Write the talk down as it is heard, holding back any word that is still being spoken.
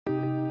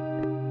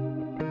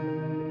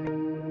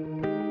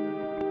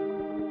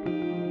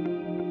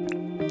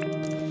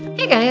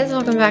Hey guys,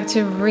 welcome back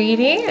to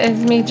Reedy. It's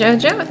me,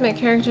 JoJo, with my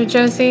character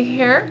Josie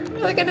here.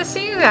 Really good to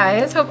see you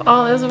guys. Hope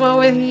all is well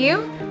with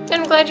you. And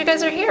I'm glad you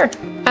guys are here.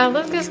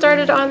 Let's get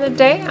started on the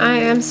day. I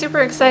am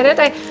super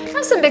excited. I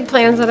have some big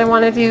plans that I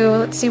want to do.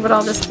 Let's see what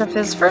all this stuff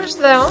is first,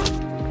 though.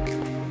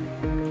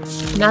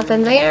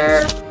 Nothing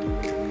there.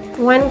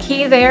 One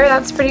key there.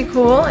 That's pretty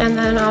cool. And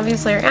then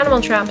obviously our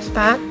animal traps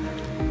back.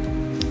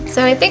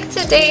 So I think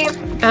today,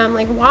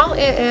 while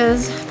it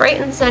is bright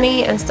and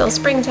sunny and still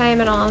springtime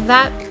and all of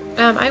that,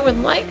 I would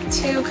like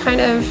to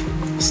kind of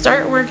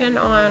start working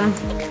on,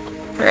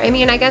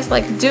 I guess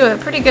do a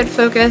pretty good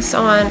focus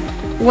on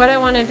what I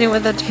want to do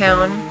with the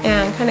town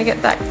and kind of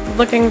get that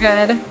looking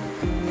good.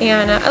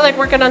 And I like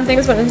working on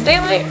things when it's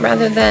daylight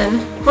rather than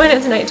when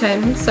it's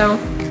nighttime. So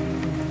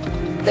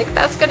I think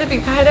that's going to be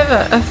kind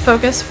of a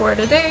focus for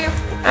today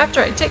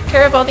after I take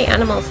care of all the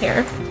animals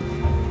here.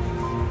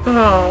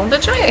 Oh, the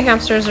giant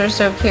hamsters are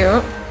so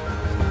cute.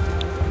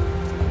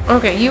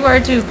 Okay, you are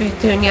too,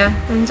 Petunia,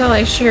 until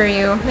I shear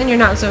you, and you're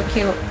not so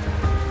cute.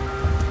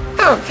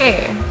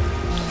 Okay.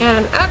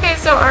 And, okay,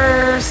 so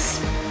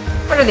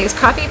what are these,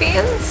 coffee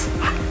beans?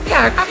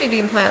 Yeah, our coffee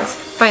bean plants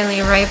finally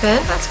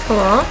ripened. That's cool.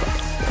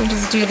 I'll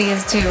just do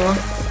these too.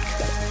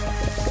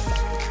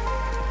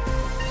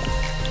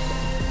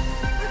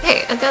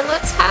 Okay, and then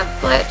let's have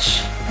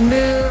Fletch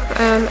move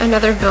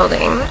another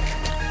building.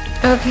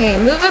 Okay,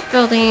 move a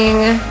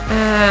building.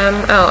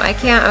 Oh, I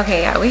can't.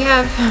 Okay, yeah, we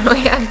have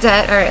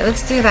debt. All right,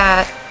 let's do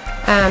that.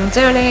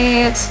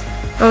 Donate.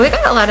 Oh, we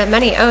got a lot of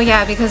money. Oh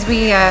yeah, because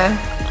we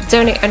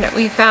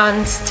we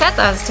found Ted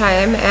last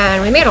time,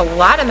 and we made a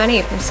lot of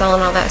money from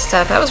selling all that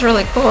stuff. That was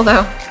really cool,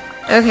 though.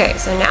 Okay,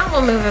 so now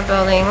we'll move a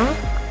building.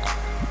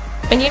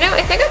 And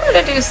I think I'm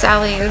gonna do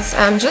Sally's,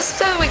 just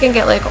so we can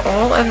get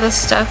all of the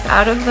stuff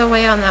out of the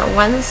way on that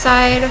one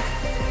side.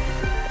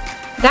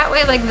 That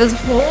way, this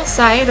whole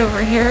side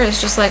over here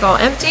is just all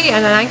empty,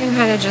 and then I can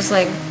kind of just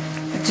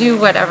do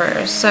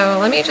whatever. So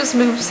let me just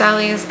move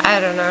Sally's, I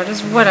don't know,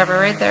 just whatever.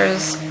 Right there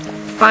is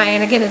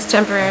fine. Again, it's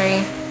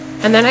temporary.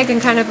 And then I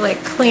can kind of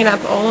clean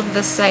up all of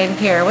this side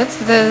here. What's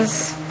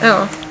this?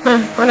 Oh,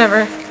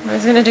 whatever. I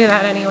was gonna do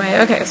that anyway.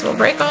 Okay, so we'll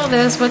break all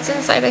this. What's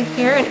inside of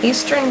here? An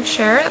Eastern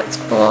chair. That's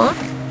cool.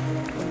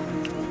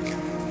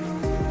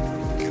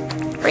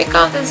 Break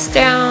all this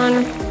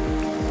down.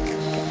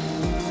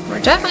 We're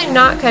definitely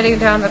not cutting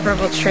down the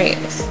purple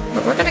trees,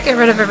 but we're gonna get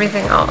rid of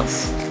everything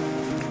else.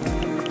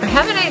 I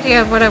have an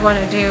idea of what I want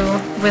to do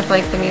with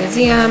the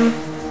museum,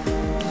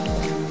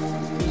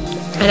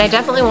 and I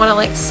definitely want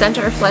to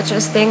center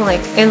Fletch's thing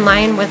in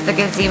line with the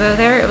gazebo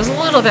there. It was a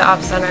little bit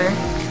off center.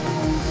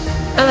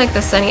 I like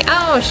the sunny.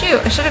 Oh shoot!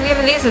 I should have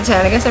given these a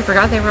 10. I guess I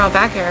forgot they were all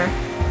back here.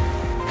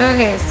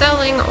 Okay,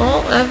 selling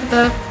all of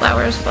the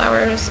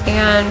flowers,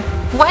 and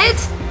what?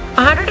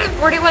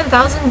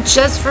 141,000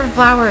 just for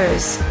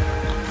flowers.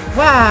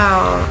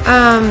 Wow,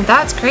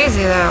 that's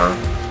crazy though.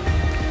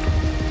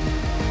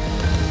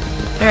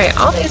 Alright,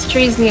 all these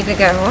trees need to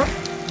go.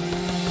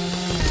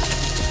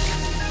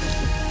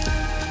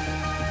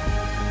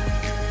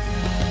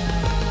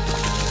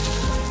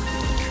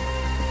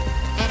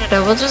 I don't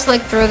know, we'll just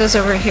throw this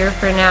over here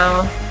for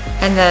now.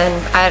 And then,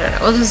 I don't know,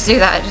 we'll just do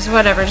that, just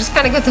whatever, just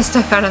kind of get this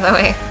stuff out of the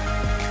way.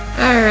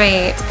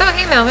 Alright, oh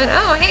hey Melvin,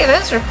 oh hey,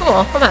 those are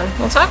cool. Hold on,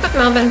 we'll talk with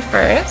Melvin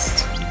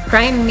first.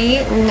 Prime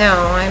meat? No,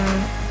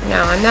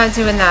 I'm not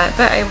doing that,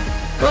 but I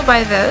will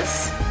buy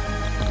this,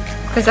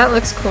 because that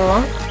looks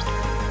cool.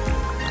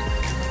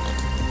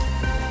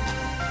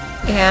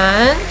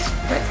 And,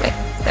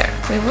 there.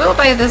 We will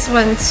buy this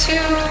one too,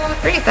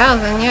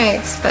 3,000,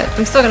 yikes, but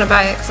I'm still going to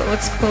buy it because it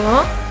looks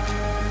cool.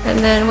 And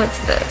then, what's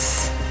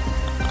this?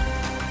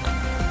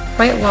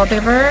 White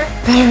wallpaper,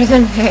 better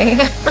than hay.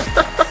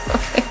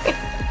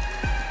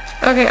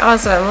 Okay,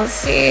 awesome, let's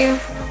see.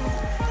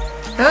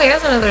 Oh, he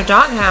has another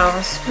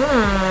doghouse.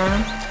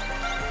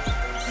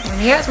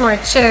 He has more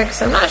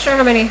chicks. I'm not sure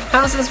how many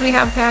houses we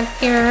have back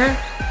here.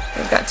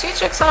 We've got 2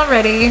 chicks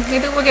already.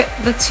 Maybe we'll get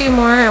the 2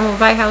 more and we'll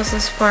buy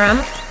houses for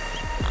them.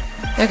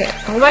 Okay,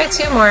 we'll buy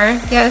 2 more.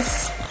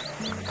 Yes.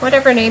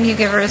 Whatever name you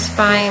give her is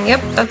fine.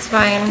 Yep, that's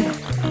fine.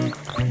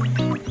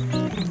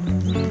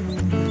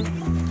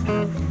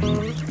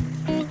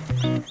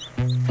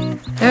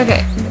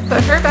 Okay,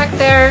 put her back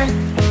there.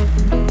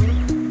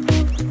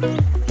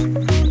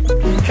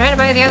 I'm trying to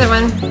buy the other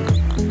one.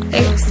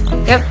 Thanks.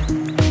 Yep.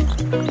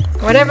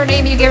 Whatever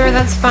name you give her,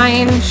 that's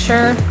fine,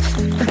 sure.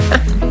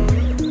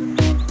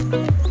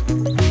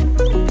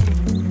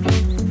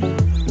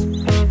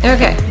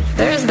 Okay,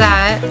 there's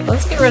that.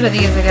 Let's get rid of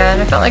these again.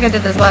 I felt like I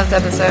did this last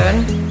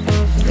episode.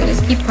 They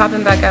just keep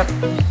popping back up.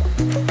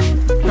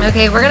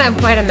 Okay, we're gonna have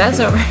quite a mess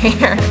over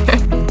here.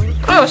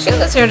 Oh,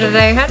 Sheila's here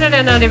today. How did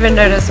I not even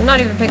notice? I'm not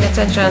even paying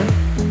attention.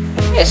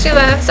 Hey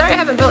Sheila, sorry I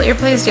haven't built your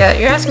place yet.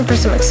 You're asking for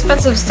some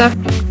expensive stuff.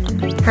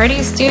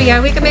 Hearty stew?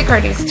 Yeah, we can make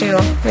hearty stew.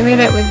 We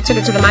took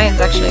it to the Mayans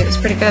actually, it was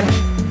pretty good.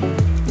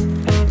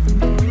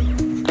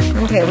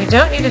 Okay, we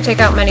don't need to take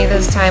out money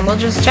this time, we'll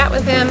just chat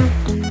with him.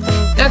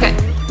 Okay,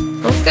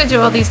 let's go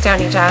do all these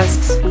townie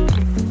tasks.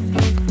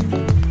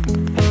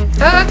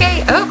 Oh,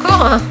 okay. Oh,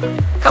 cool.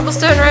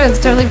 Cobblestone roads.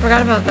 Totally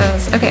forgot about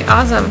those. Okay,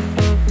 awesome.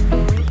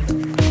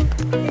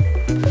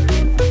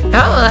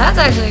 Oh, that's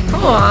actually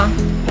cool.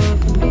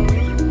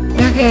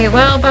 Okay,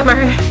 well,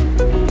 bummer.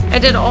 I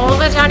did all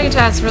the townie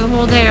tasks for the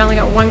whole day. I only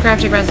got one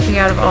crafting recipe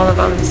out of all of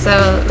them. So,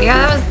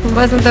 yeah, that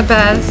wasn't the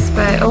best,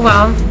 but oh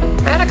well.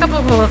 I had a couple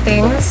of cool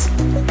things.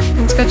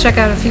 Let's go check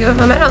out a few of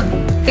them. I don't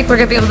think we're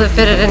gonna be able to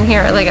fit it in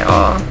here, like, at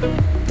all.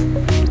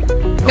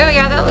 Oh,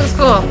 yeah, that looks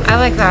cool. I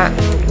like that.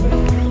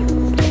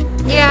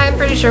 Yeah, I'm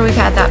pretty sure we've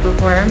had that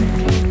before.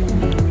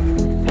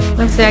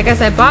 Let's see, I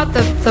guess I bought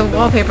the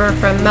wallpaper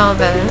from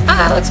Melvin.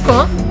 Ah, that looks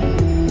cool.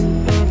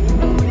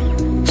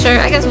 Sure,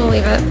 I guess we'll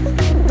leave it.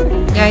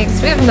 Yeah,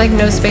 because we have like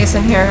no space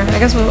in here. I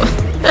guess we'll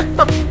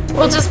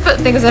we'll just put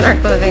things in our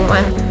clothing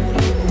one.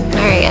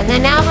 Alright, and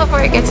then now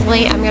before it gets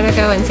late, I'm gonna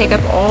go and take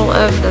up all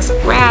of this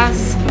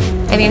grass.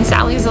 I mean,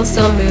 Sally's will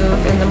still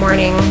move in the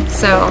morning,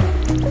 so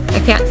I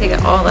can't take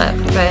it all up,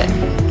 but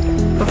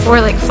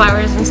before like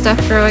flowers and stuff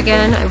grow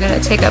again, I'm gonna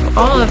take up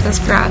all of this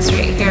grass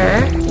right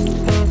here.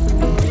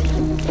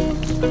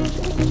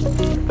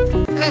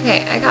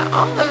 Okay, I got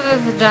all of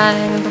this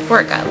done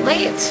before it got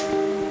late.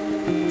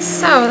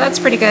 So that's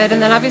pretty good,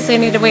 and then obviously I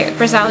need to wait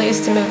for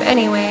Sally's to move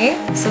anyway,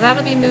 so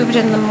that'll be moved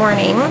in the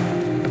morning.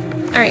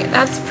 Alright,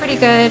 that's pretty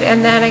good,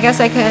 and then I guess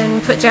I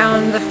can put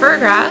down the fir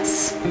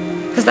grass,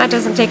 because that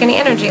doesn't take any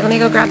energy. Let me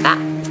go grab that.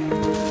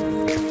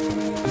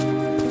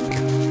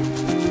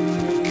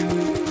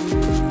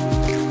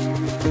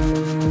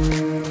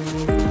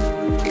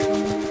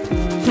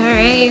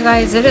 Alright, you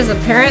guys, it is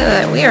apparent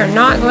that we are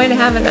not going to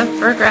have enough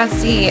fir grass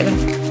seed.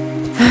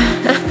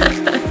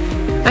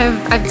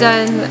 I've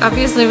done,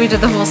 obviously we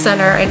did the whole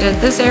center. I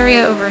did this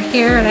area over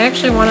here, and I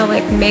actually want to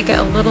like make it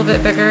a little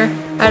bit bigger.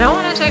 I don't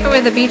want to take away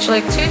the beach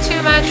like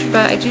too much,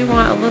 but I do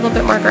want a little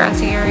bit more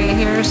grassy area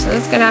here, so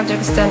it's gonna have to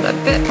extend a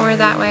bit more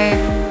that way.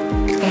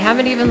 I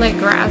haven't even like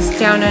grassed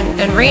down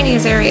in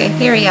Rainy's area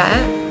here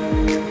yet.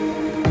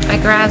 I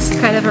grassed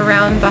kind of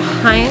around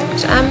behind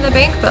the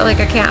bank, but like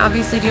I can't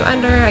obviously do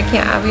under. I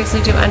can't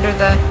obviously do under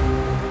the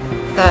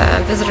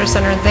visitor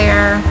center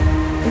there.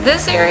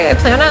 This area I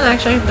plan on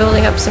actually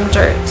building up some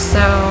dirt,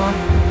 so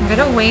I'm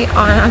gonna wait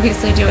on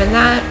obviously doing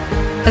that.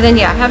 And then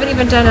yeah, I haven't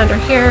even done under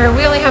here.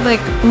 We only have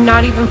like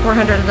not even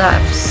 400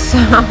 left, so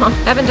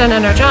haven't done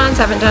under John's,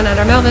 haven't done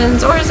under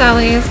Melvin's or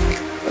Sally's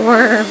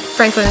or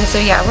Franklin's, so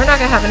yeah, we're not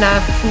gonna have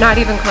enough, not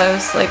even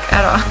close, like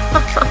at all.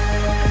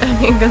 I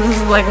mean, this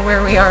is like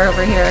where we are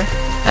over here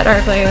at our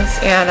place,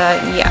 and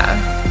yeah.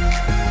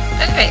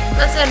 Okay,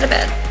 let's head to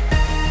bed.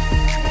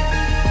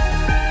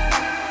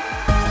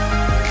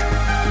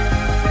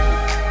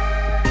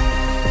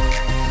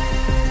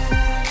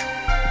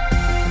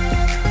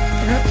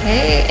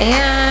 Okay,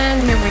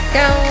 and here we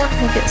go.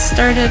 We'll get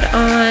started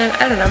on,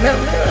 I don't know, maybe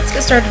let's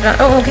get started on,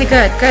 oh, okay,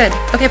 good.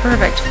 Okay,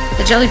 perfect.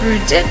 The jelly brew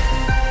did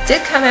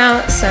come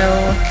out, so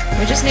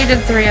we just needed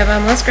 3 of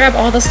them. Let's grab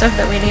all the stuff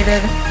that we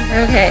needed.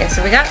 Okay,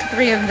 so we got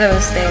 3 of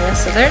those things.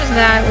 So there's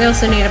that. We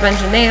also need a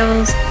bunch of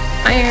nails,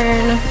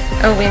 iron.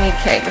 Oh, we need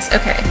kegs.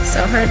 Okay,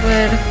 so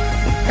hardwood.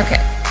 Okay.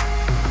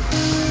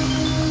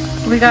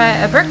 We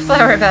got a brick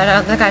flower bed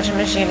out of the gotcha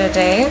machine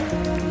today.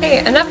 Hey,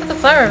 enough of the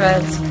flower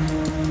beds.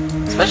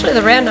 Especially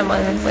the random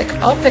ones. Like,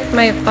 I'll pick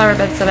my flower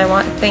beds that I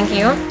want. Thank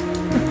you.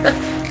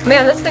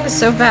 Man, this thing is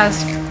so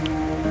fast.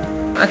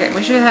 Okay,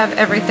 we should have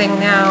everything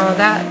now.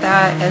 That,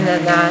 and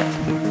then that.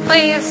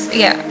 Please.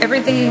 Yeah,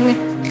 everything.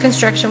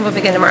 Construction will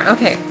begin tomorrow.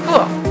 Okay,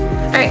 cool.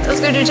 Alright, let's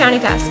go do townie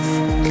tasks.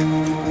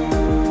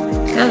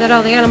 Now that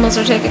all the animals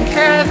are taken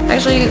care of.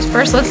 Actually,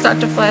 first let's talk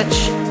to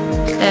Fletch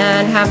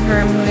and have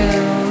her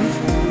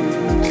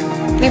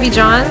move maybe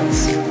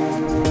John's.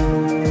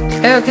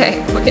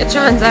 Okay, we'll get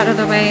John's out of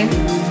the way.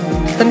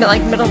 The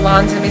like middle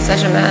lawn's gonna be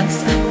such a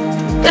mess.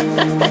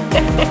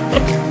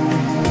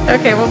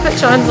 Okay, we'll put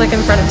John's like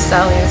in front of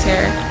Sally's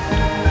here.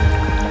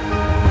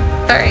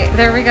 Alright,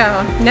 there we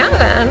go. Now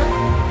then,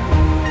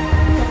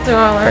 we'll do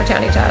all our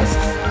townie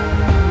tasks.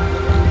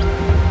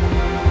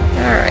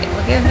 Alright,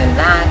 we'll give him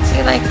that.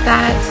 He likes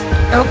that.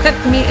 Oh,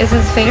 cooked meat is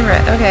his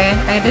favorite. Okay,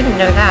 I didn't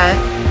know that.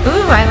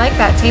 Ooh, I like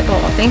that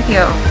table. Thank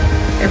you.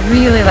 I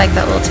really like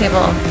that little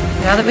table.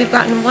 Now that we've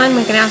gotten one,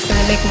 we can ask him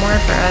to make more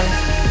for us.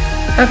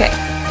 Okay,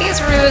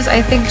 these roos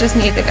I think just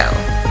need to go.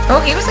 Oh,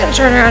 he was gonna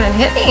turn around and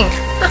hit me.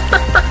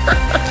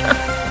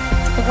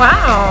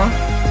 Wow.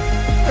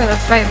 I'm gonna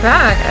fight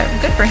back.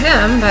 Good for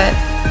him, but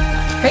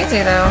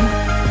crazy though.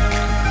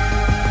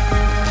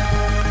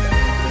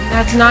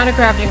 That's not a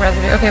crafting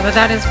recipe. Okay, but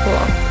that is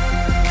cool.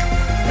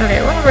 Okay,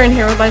 while we're in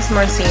here, we'll buy some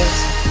more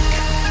seeds.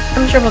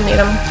 I'm sure we'll need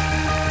them.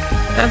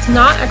 That's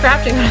not a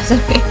crafting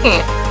recipe.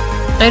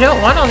 I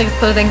don't want all these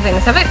clothing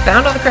things. Have I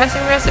found all the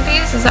crafting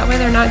recipes? Is that why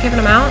they're not giving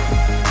them out?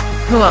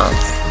 Who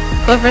else?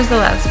 Clover's the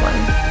last one.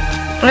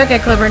 Okay,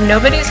 Clover,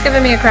 nobody's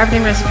given me a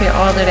crafting recipe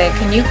all today.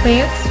 Can you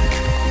please?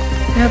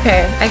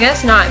 Okay, I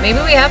guess not. Maybe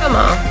we have them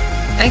all.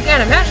 I can't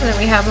imagine that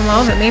we have them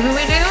all, but maybe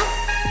we do?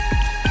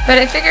 But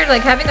I figured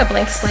like having a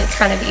blank slate's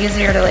kind of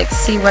easier to like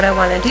see what I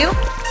want to do.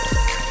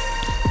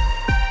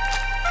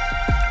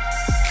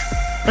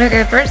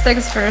 Okay, first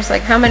things first,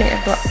 like how many? 1,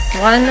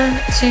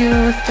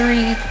 2,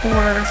 3,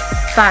 4,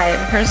 5.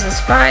 Hers is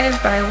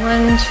 5 by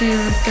 1,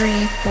 2,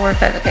 3, 4,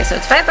 5. Okay, so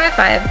it's 5 by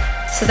 5.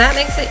 So that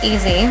makes it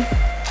easy.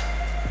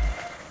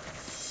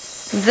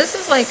 This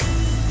is like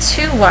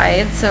too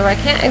wide, so I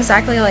can't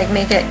exactly like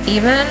make it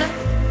even.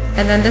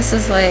 And then this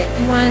is like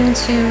 1,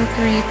 2,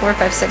 3, 4,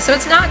 5, 6. So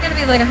it's not going to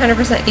be like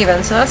 100%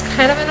 even, so that's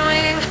kind of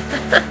annoying.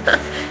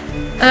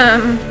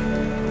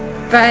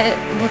 But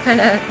we'll kind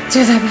of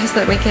do the best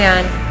that we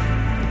can.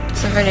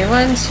 So if I do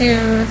 1,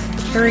 2,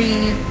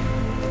 3,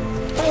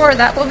 4,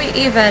 that will be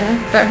even,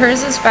 but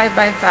hers is 5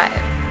 by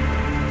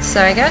 5.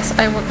 So I guess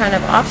I will kind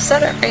of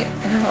offset it right.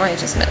 Oh, I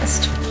just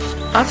missed.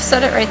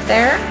 Offset it right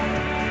there.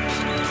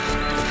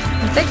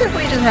 I think if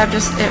we just have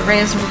it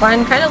raised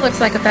one, kind of looks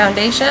like a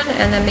foundation,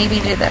 and then maybe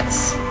do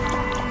this.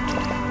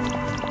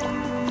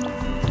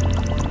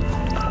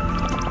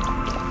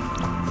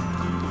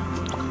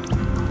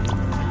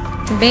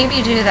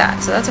 Maybe do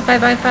that. So that's a 5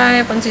 by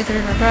 5, 1, 2,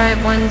 3, 4,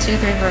 5, 1, 2,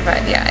 3, 4,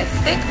 5. Yeah, I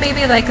think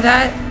maybe like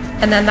that,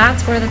 and then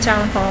that's where the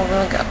town hall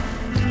will go.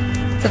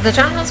 So the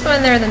town hall's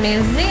going there. The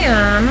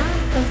museum,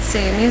 let's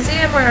see,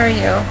 museum, where are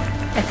you?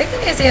 I think the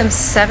museum's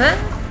 7.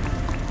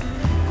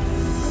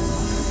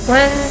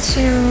 1,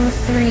 2,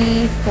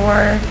 3,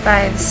 4,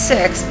 5,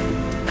 6.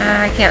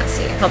 I can't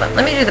see. Hold on,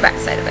 let me do the back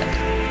side of it.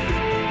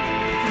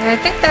 I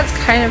think that's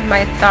kind of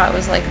my thought,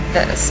 was like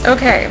this.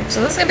 Okay, so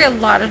this is gonna be a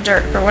lot of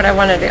dirt for what I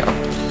want to do.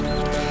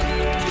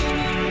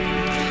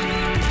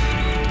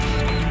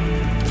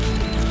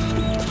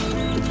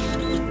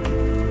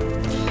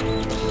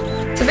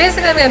 So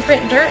basically I'm going to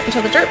print dirt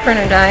until the dirt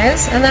printer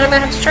dies, and then I'm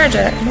going to have to charge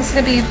it. This is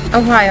going to be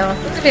a while.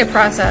 It's going to be a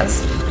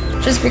process,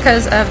 just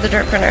because of the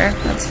dirt printer.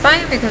 That's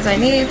fine, because I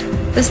need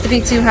this to be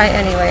too high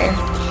anyway.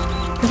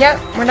 Yep,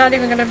 we're not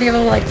even going to be able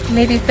to, like,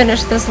 maybe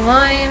finish this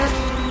line.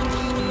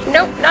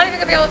 Nope, not even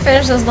going to be able to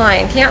finish this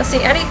line. Can't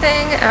see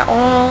anything at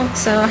all,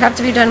 so I have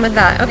to be done with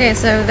that. Okay,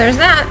 so there's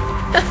that.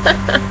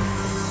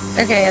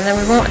 Okay, and then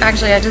we won't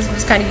actually, I just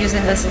was kind of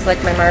using this as, like,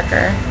 my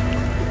marker.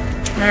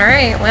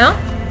 Alright, well,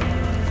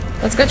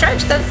 let's go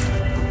charge this.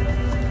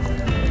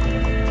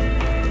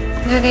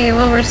 Okay,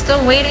 well, we're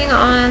still waiting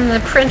on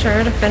the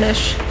printer to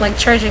finish, like,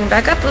 charging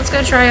back up. Let's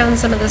go try on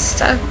some of this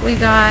stuff. We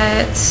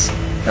got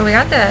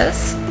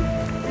this.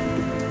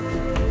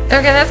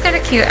 Okay, that's kind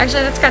of cute.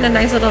 Actually, that's kind of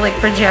nice little, like,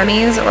 for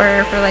jammies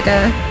or for, like,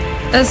 a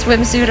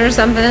swimsuit or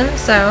something.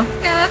 So,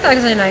 yeah, that's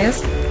actually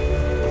nice.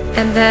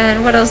 And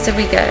then, what else did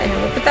we get?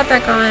 We'll put that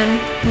back on.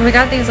 And we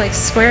got these, like,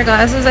 square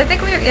glasses. I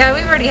think we've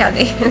already had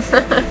these.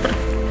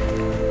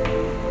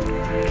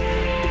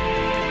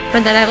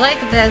 But then I like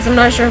this. I'm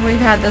not sure if we've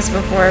had this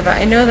before, but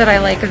I know that I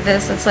like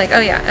this. It's like, oh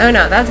yeah, oh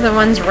no, that's the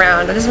one's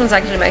round. This one's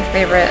actually my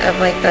favorite of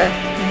like the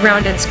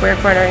rounded square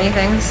corner or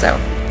anything. So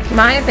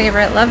my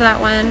favorite, love that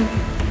one.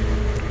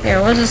 Here,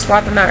 we'll just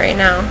swap them out right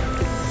now.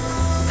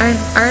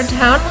 Our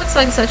town looks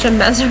like such a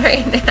mess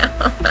right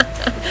now.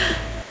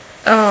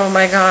 Oh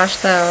my gosh,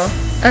 though.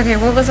 Okay,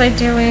 what was I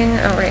doing?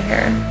 Oh, right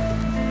here.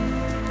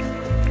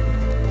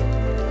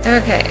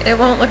 Okay, it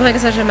won't look like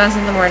such a mess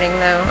in the morning,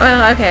 though.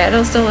 Well, okay,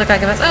 it'll still look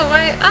like a mess. Oh,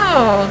 why?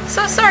 Oh,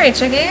 so sorry,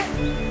 Chickie.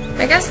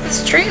 I guess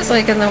this tree is,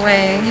 like, in the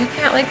way. You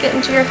can't, like, get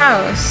into your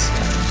house.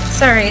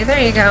 Sorry,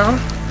 there you go.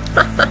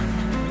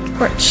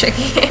 Poor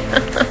Chickie.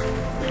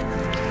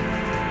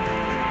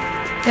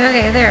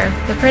 Okay, there.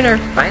 The printer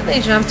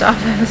finally jumped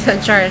off of the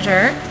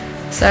charger.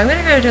 So I'm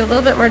gonna go do a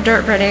little bit more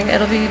dirt printing.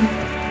 It'll be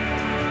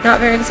not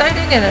very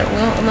exciting, and it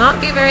will not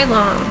be very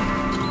long.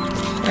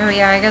 Oh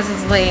yeah, I guess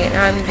it's late.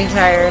 Now I'm gonna be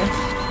tired.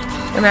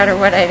 No matter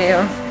what I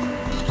do.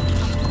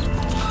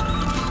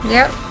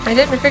 Yep, I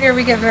didn't figure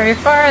we'd get very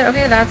far.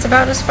 Okay, that's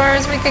about as far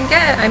as we can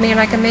get. I mean,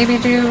 I can maybe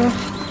do...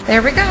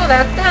 There we go,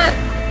 that's that.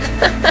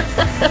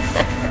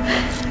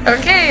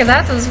 Okay,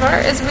 that's as far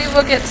as we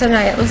will get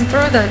tonight. Let's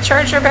throw the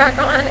charger back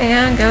on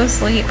and go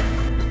sleep.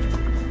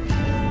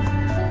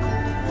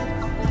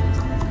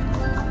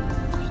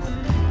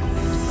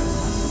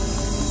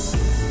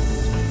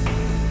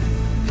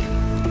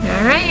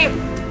 Alright.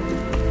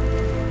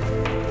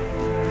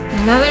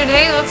 Another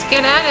day, let's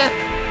get at it.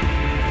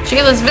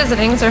 Sheila's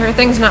visiting, so her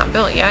thing's not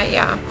built yet.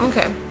 Yeah,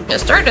 okay. It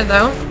started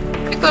though.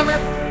 Pretty clever.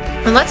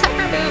 And let's have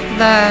her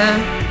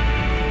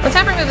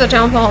move the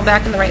town hall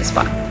back in the right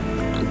spot,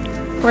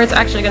 where it's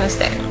actually gonna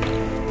stay.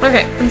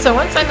 Okay, and so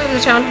once I move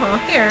the town hall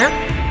here,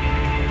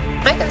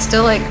 I can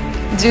still like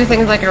do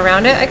things like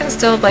around it. I can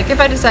still like, if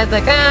I decide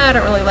like, I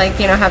don't really like,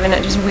 you know, having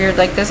it just weird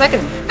like this, I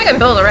can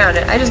build around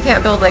it. I just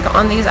can't build like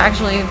on these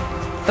actually,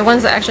 the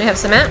ones that actually have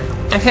cement.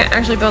 I can't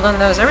actually build on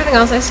those. Everything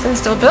else I can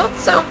still build,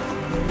 so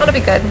that'll be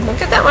good. We'll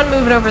get that one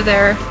moved over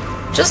there,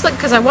 just like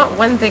because I want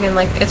one thing in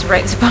like its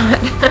right spot.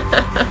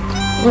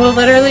 We'll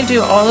literally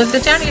do all of the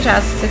townie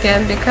tasks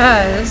again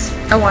because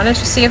I wanted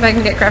to see if I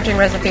can get crafting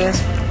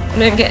recipes. I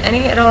didn't get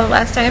any at all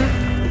last time.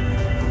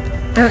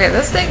 Okay,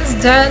 this thing's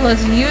done.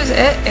 Let's use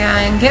it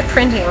and get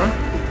printing.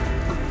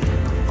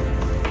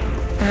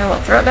 And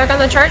we'll throw it back on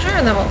the charger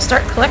and then we'll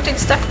start collecting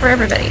stuff for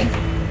everybody.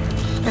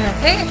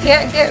 Okay,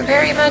 can't get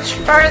very much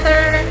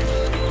farther.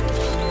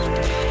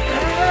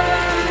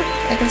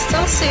 I can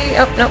still see,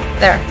 oh, nope,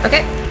 there,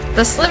 okay.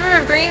 The sliver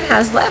of green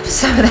has left,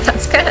 so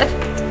that's good.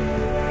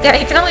 Yeah,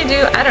 you can only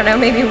do, I don't know,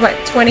 maybe what,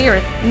 20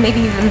 or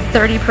maybe even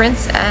 30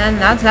 prints, and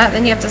that's that,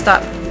 then you have to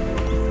stop.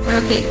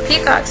 Okay,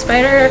 peacock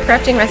spider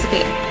crafting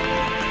recipe.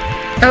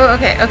 Oh,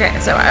 okay,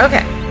 so,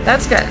 okay,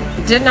 that's good.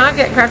 Did not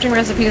get crafting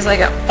recipes like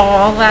at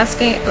all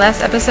last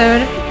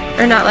episode,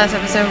 or not last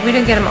episode, we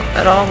didn't get them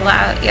at all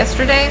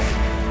yesterday.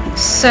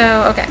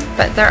 So, okay,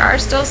 but there are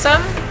still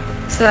some,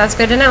 so that's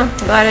good to know. I'm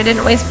glad I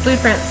didn't waste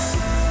blueprints.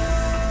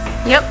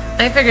 Yep,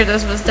 I figured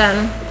this was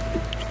done.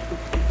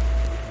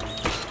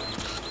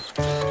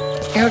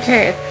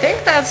 Okay, I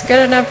think that's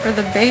good enough for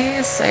the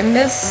base. I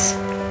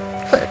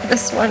put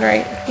this one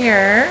right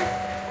here.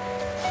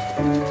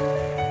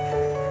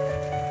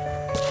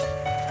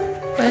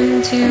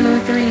 1, 2,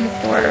 3,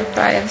 4,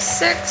 5,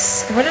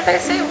 6. What did I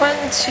say? 1,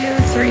 2,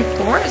 3,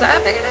 4? Is that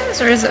how big it is?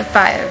 Or is it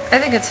 5? I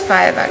think it's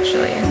 5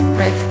 actually.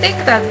 I think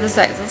that's the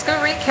size. Let's go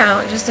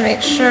recount just to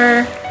make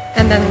sure.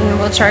 And then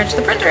we'll charge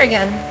the printer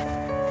again.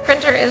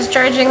 Printer is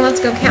charging. Let's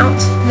go count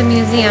the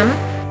museum.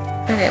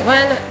 Okay,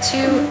 1,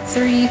 2,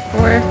 3,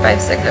 4,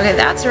 5, 6. Okay,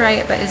 that's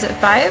right, but is it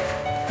 5?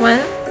 1,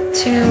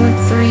 2,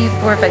 3,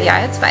 4, 5.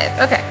 Yeah, it's 5.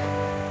 Okay.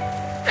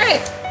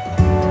 Alright.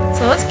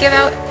 So let's give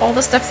out all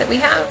the stuff that we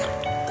have.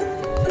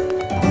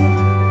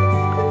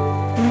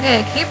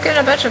 Okay, keep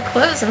getting a bunch of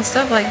clothes and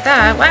stuff like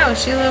that. Wow,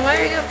 Sheila,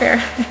 why are you up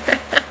here?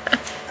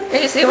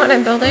 Can you see what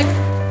I'm building?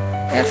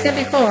 That's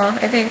gonna be cool,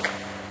 I think.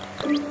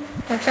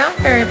 I found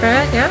fairy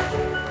bread, yeah.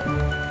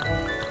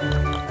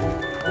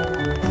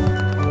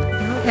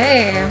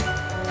 Okay.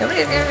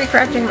 Nobody's gonna be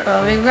crafting.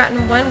 Well, we've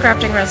gotten one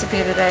crafting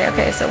recipe today.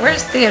 Okay, so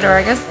where's Theodore?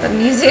 I guess the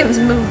museum's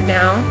moved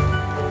now.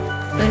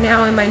 I'm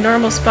now in my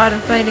normal spot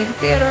of finding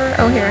Theodore.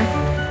 Oh, here.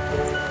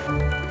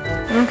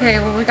 Okay,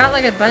 well we got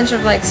like a bunch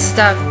of like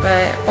stuff,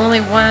 but only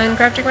one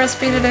crafting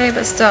recipe today,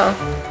 but still.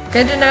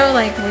 Good to know,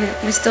 like,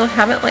 we still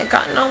haven't like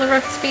gotten all the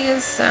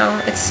recipes, so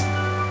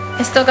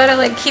I still gotta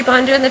like keep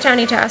on doing the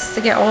townie tasks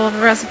to get all of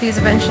the recipes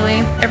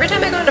eventually. Every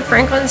time I go into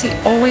Franklin's, he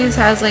always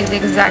has like the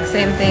exact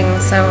same thing,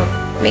 so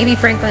maybe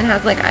Franklin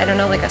has like, I don't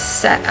know, like a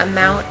set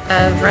amount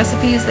of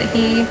recipes that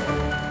he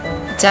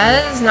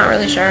does, not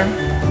really sure.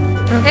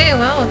 Okay,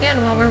 well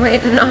again, while we're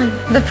waiting on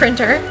the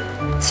printer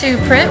to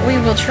print, we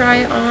will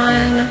try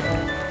on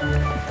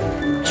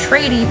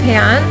Reedy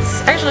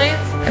pants. Actually,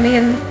 I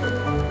mean,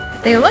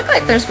 they look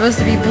like they're supposed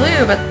to be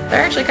blue, but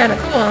they're actually kind of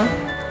cool.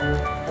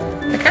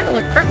 They kind of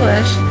look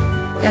purplish.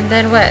 And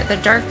then what? The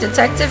dark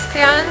detective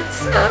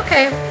pants? Oh,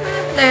 okay.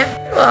 Nah.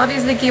 We'll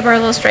obviously keep our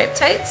little striped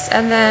tights.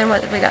 And then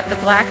what? We got the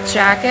black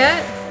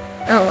jacket.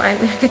 Oh, I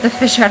get the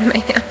fish out of my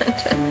hand.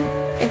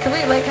 And can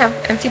we like have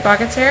empty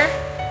pockets here?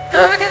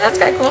 Oh, okay, that's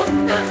kind of cool.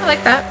 Yeah, I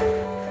like that.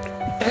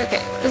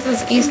 Okay, what does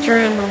this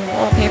Eastern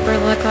wallpaper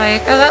look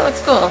like? Oh, that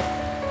looks cool.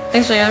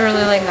 Actually, I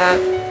really like that.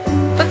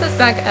 Put this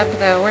back up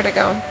though. Where'd it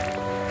go?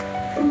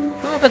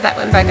 We'll put that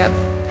one back up.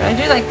 I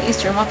do like the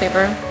Eastern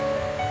wallpaper.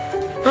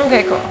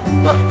 Okay, cool.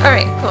 Well,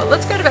 alright, cool.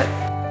 Let's go to bed.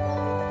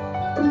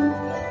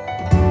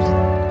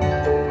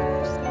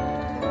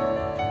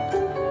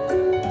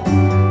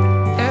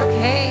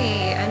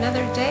 Okay,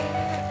 another day.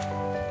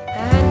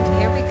 And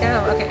here we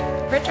go. Okay,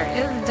 printer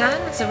is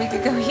done, so we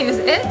could go use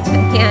it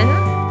again.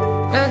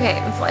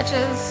 Okay,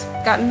 Fletch's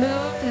got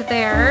moved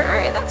there.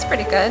 Alright, that's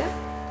pretty good.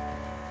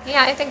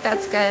 Yeah, I think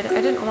that's good.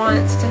 I didn't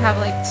want to have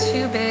like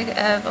too big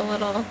of a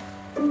little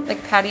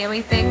like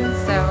patio-y thing,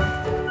 so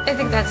I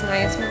think that's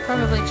nice. We'll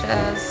probably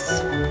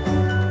just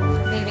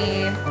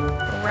maybe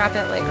wrap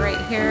it like right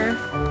here.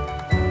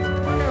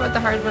 I wonder what the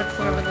hardwood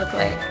floor would look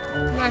like.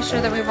 I'm not sure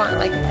that we want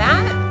like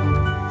that.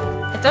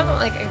 It doesn't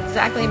like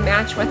exactly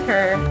match with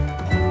her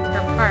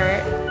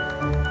part.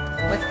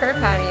 With her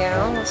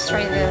patio. Let's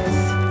try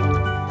this.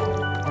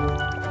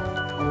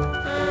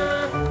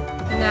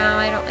 No,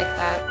 I don't like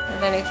that.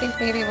 And then I think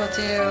maybe we'll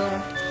do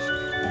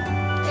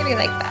maybe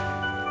like that.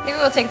 Maybe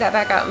we'll take that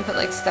back out and put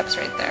like steps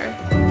right there.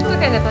 We'll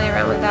kind of play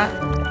around with that.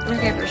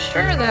 Okay, for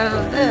sure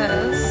though,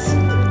 this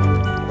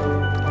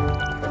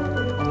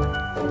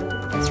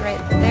is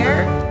right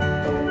there.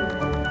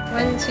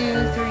 1,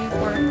 2, 3,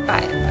 4,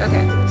 5.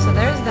 Okay, so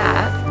there's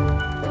that.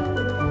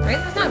 Why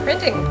is this not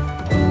printing?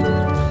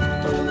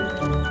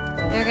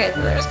 Okay,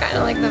 so there's kind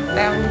of like the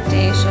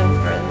foundation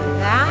for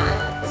that.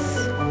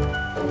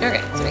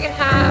 Okay, so we can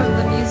have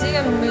the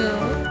museum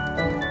move.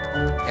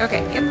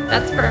 Okay, yep,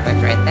 that's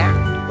perfect right there.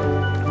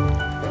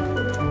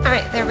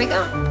 Alright, there we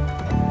go.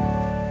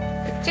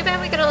 It's too bad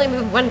we can only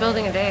move one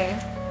building a day.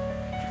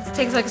 This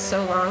takes like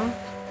so long.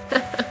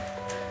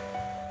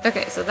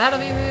 Okay, so that'll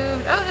be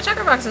moved. Oh, the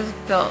checker box is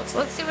built. So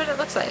let's see what it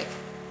looks like.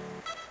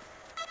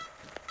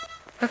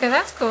 Okay,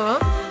 that's cool.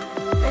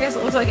 I guess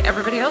it looks like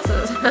everybody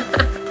else's.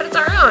 But it's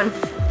our own.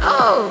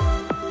 Oh,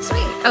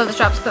 sweet. Oh, the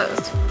shop's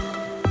closed.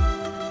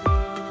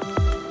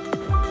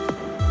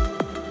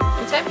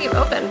 What time do you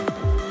open?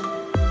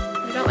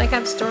 We don't like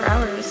have store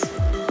hours.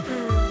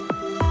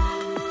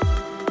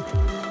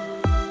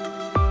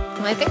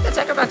 Well, I think the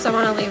checker box I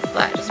want to leave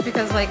flat just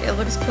because like it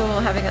looks cool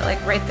having it like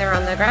right there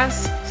on the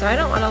grass. So I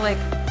don't want to like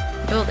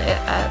build it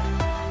up.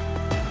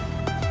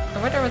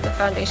 wonder what the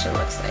foundation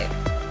looks like.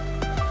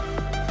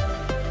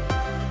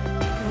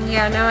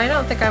 Yeah, no, I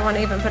don't think I want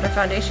to even put a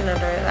foundation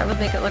under it. That would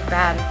make it look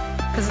bad,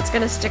 because it's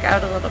going to stick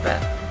out a little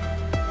bit.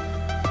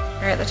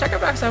 Alright, the checker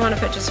box I want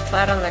to put just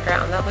flat on the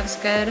ground. That looks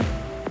good.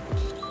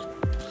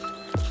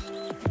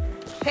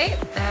 Okay,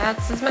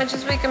 that's as much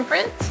as we can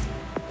print.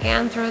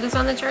 And throw this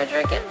on the charger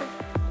again.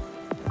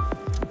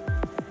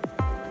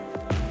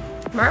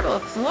 Marble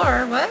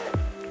floor, what?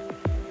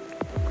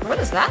 What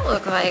does that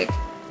look like?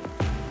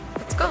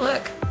 Let's go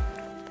look.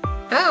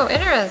 Oh,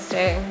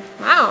 interesting.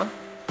 Wow.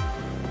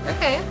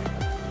 Okay.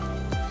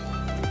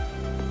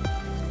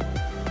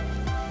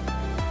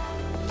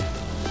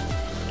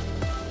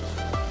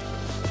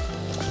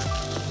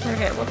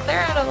 Okay, we'll clear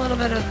out a little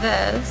bit of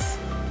this.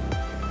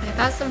 I've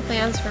got some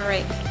plans for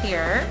right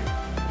here.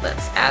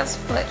 Let's ask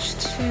Flitch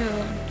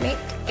to make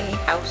a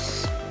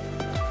house.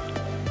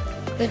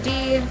 The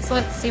deeds,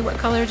 let's see, what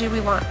color do we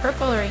want?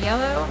 Purple or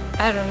yellow?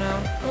 I don't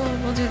know.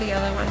 We'll do the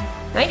yellow one.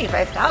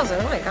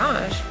 95,000, oh my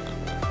gosh.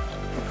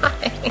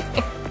 Why?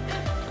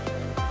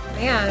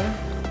 Man.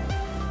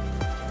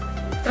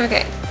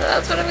 Okay, so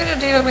that's what I'm gonna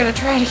do. I'm gonna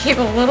try to keep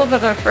a little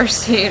bit of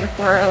first aid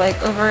for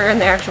like over in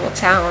the actual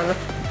town.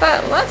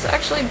 But let's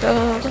actually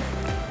build.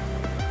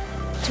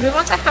 Do we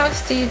want the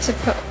house deed to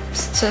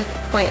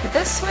point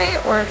this way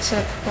or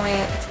to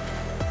point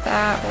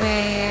that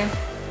way?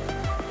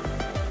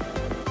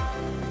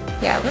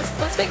 Yeah,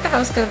 let's make the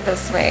house go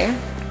this way.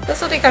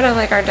 This will be kind of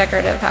like our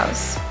decorative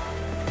house.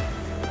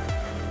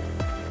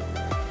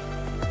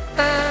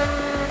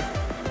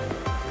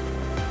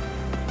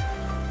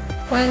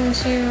 1, 2,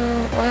 3.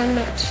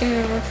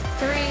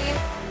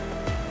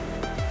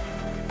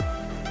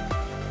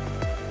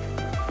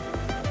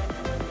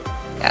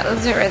 Yeah,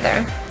 let's do it right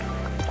there.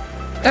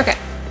 Okay.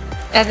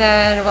 And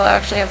then we'll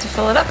actually have to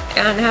fill it up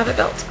and have it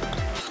built.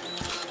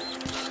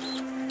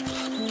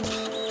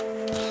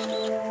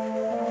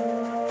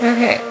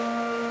 Okay.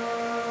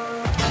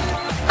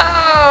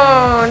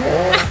 Oh,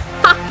 no!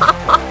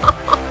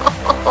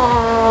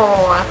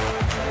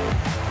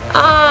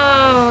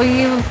 Oh,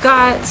 you've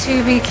got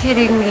to be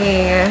kidding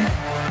me.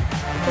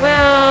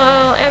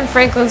 Well, and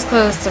Franklin's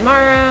closed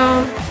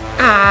tomorrow.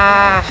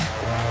 Ah.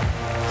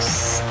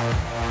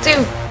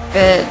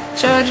 Stupid.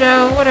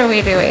 Jojo, what are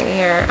we doing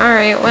here?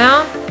 Alright,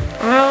 well,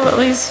 at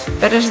least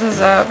finish this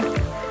up.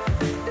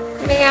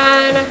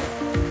 Man.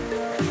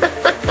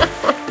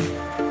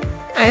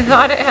 I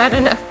thought it had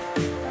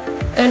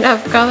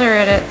enough color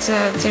in it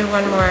to do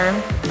one more.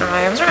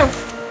 I was wrong.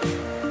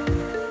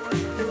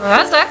 Well,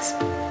 that sucks.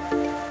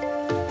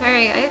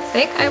 Alright, I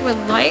think I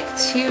would like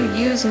to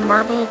use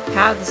marble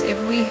paths if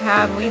we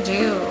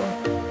do.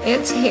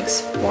 It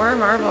takes 4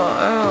 marble.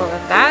 Oh,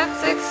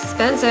 that's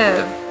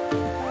expensive.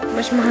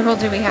 Which marble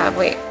do we have?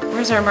 Wait,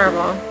 where's our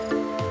marble?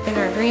 In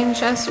our green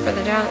chest for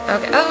the down.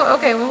 Okay. Oh,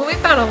 okay. Well, we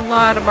found a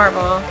lot of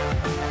marble.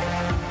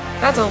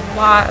 That's a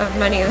lot of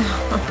money,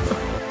 though.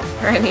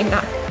 Or I mean,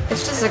 not.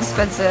 It's just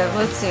expensive.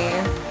 Let's see.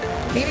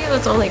 Maybe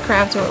let's only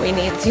craft what we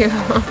need to.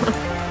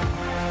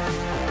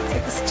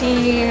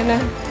 16,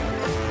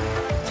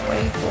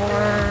 24.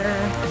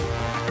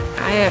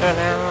 I don't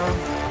know.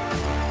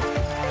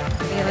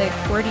 Maybe like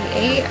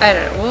 48. I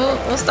don't know.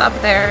 We'll stop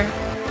there.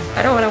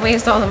 I don't want to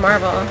waste all the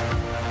marble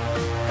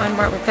on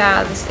marble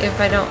paths if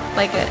I don't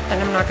like it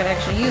and I'm not going to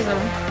actually use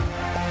them.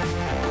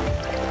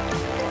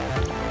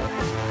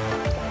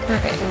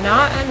 Okay,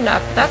 not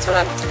enough. That's what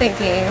I'm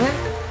thinking.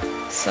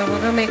 So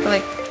we'll go make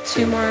like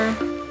 2 more.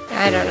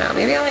 I don't know,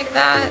 maybe like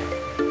that.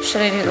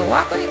 Should I do the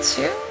walkway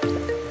too?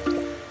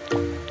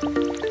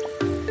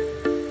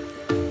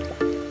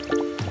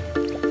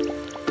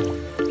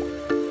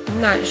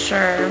 I'm not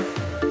sure.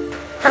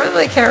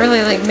 Probably can't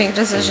really like make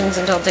decisions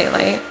until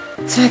daylight.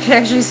 So I can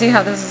actually see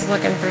how this is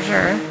looking for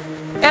sure.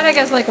 And I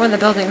guess like when the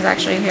building's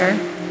actually here.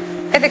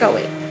 I think I'll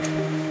wait.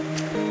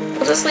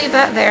 We'll just leave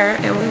that there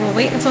and we will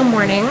wait until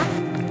morning.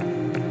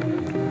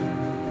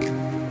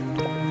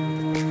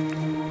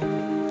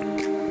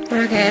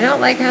 Okay, I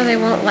don't like how they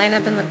won't line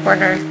up in the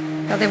corner.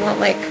 How they won't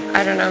like,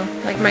 I don't know,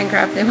 like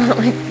Minecraft, they won't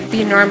like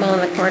be normal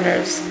in the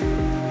corners.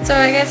 So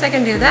I guess I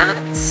can do that.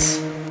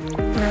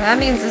 Oh, that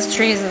means this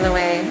tree's in the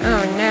way.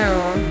 Oh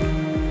no.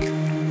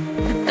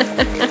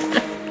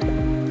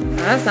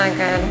 Oh, that's not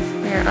good.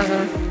 Here,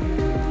 awesome.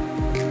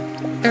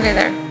 Okay,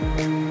 there.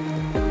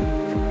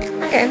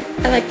 Okay,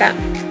 I like that.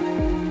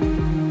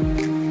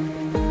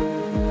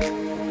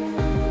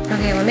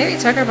 Okay, well maybe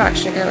Tucker Box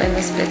should go in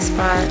this big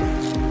spot.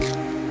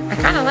 I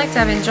kind of liked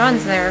having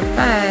John's there,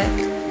 but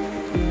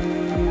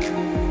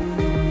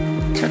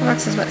Tucker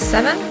Box is what,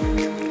 7?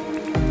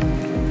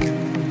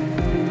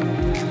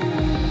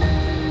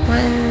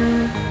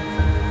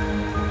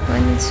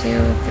 1,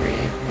 2,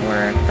 3,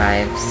 4,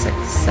 5,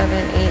 6,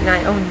 7, 8,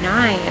 9. Oh,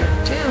 9.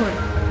 Dude.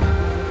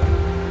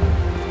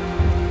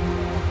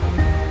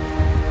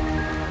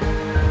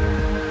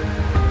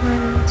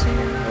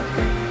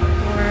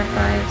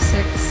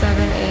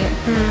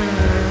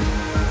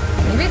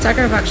 Maybe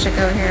Tucker Box should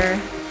go here.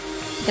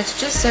 It's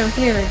just so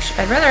huge.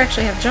 I'd rather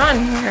actually have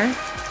John here.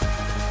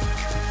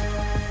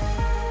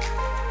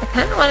 I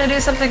kind of want to do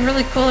something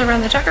really cool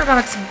around the checker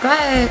box,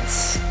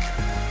 but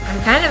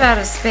I'm kind of out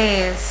of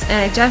space,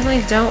 and I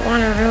definitely don't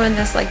want to ruin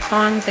this like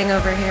pond thing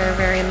over here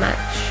very much.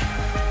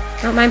 I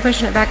don't mind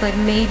pushing it back like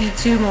maybe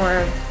 2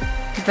 more,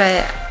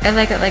 but I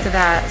like it like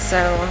that, so.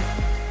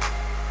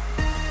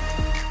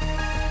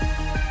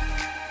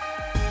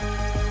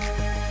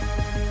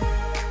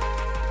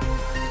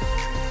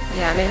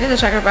 Yeah, maybe the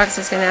checker box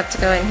is gonna have to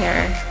go in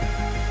here.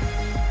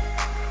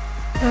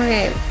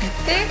 Okay, I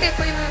think if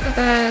we move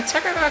the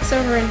checker box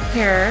over in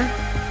here,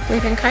 we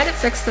can kind of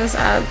fix this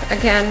up.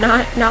 Again,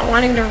 not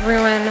wanting to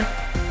ruin,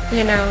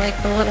 you know, like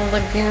the little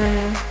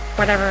lagoon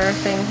whatever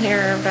thing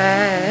here,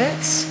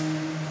 but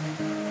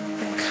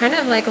I'm kind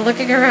of like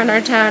looking around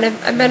our town.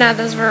 I've been at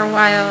this for a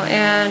while,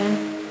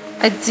 and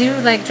I do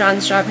like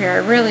John's job here. I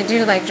really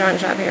do like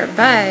John's job here,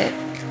 but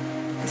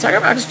the checker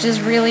box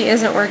just really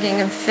isn't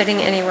working and fitting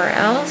anywhere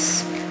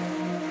else.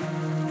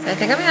 So I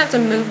think I'm gonna have to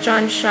move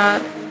John's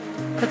shop,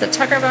 put the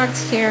checker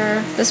box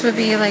here. This would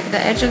be like the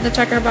edge of the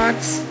checker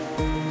box.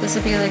 This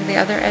would be like the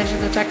other edge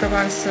of the checker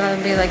box, so that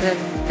would be like the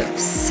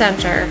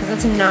center,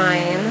 because it's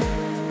 9.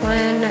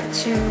 1,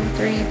 2,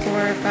 3,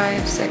 4,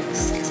 5, 6,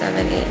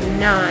 7, 8,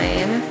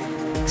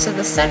 9. So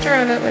the center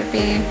of it would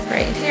be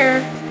right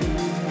here,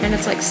 and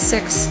it's like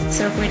 6.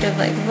 So if we did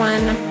like 1,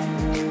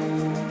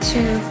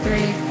 2,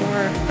 3,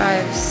 4,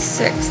 5,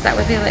 6, that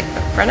would be like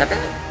the front of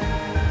it.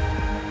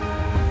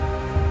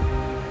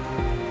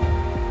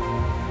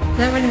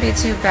 That wouldn't be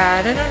too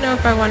bad. I don't know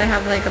if I want to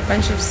have like a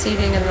bunch of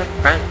seating in the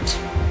front.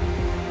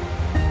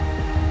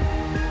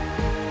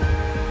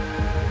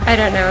 I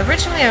don't know.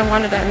 Originally I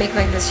wanted to make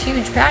like this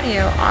huge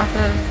patio off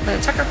of the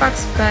checker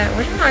box, but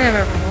we're just not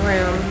gonna have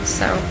room,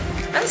 so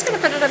I'm just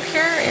gonna put it up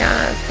here,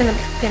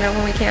 you know,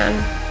 when we can.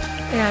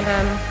 And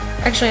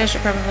actually I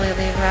should probably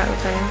leave that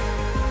open.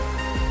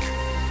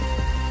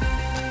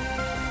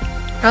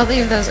 I'll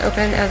leave those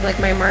open as like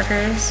my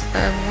markers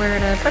of where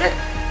to put it.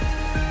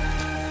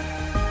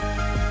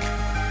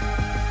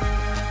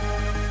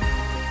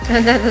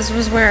 And then this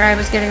was where I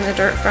was getting the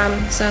dirt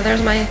from, so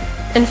there's my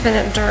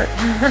infinite dirt.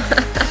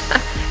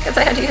 Because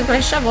I had to use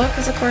my shovel,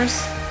 because of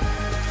course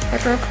I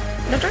broke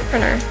the dirt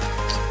printer.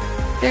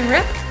 Big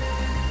rip.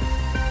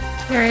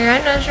 Alright,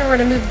 I'm not sure where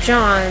to move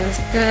John's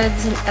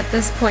goods at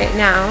this point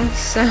now,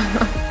 so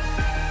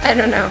I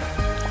don't know.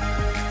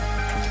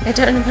 I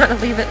don't want to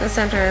leave it in the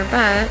center,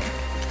 but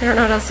I don't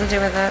know what else to do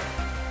with it.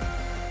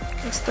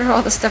 Let's throw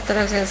all the stuff that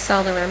I was going to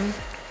sell to him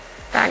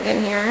back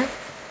in here.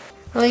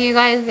 Well, you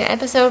guys, the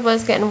episode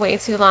was getting way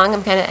too long.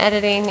 I'm kind of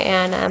editing,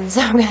 and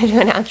so I'm going to do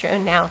an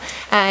outro now.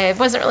 I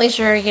wasn't really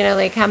sure, you know,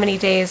 like how many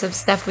days of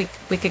stuff we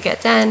could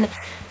get done.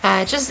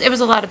 It was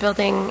a lot of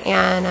building,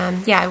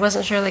 and yeah, I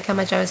wasn't sure like how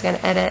much I was going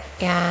to edit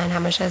and how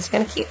much I was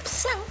going to keep.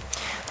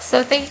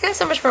 So thank you guys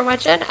so much for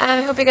watching.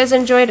 I hope you guys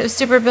enjoyed. It was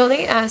super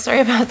buildy.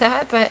 Sorry about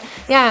that, but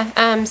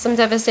yeah, some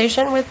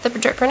devastation with the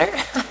dirt printer.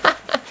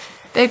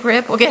 Big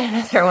rip. We'll get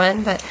another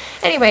one. But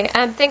anyway,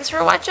 thanks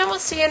for watching. We'll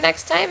see you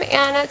next time,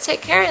 and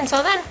take care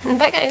until then.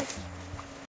 Bye, guys.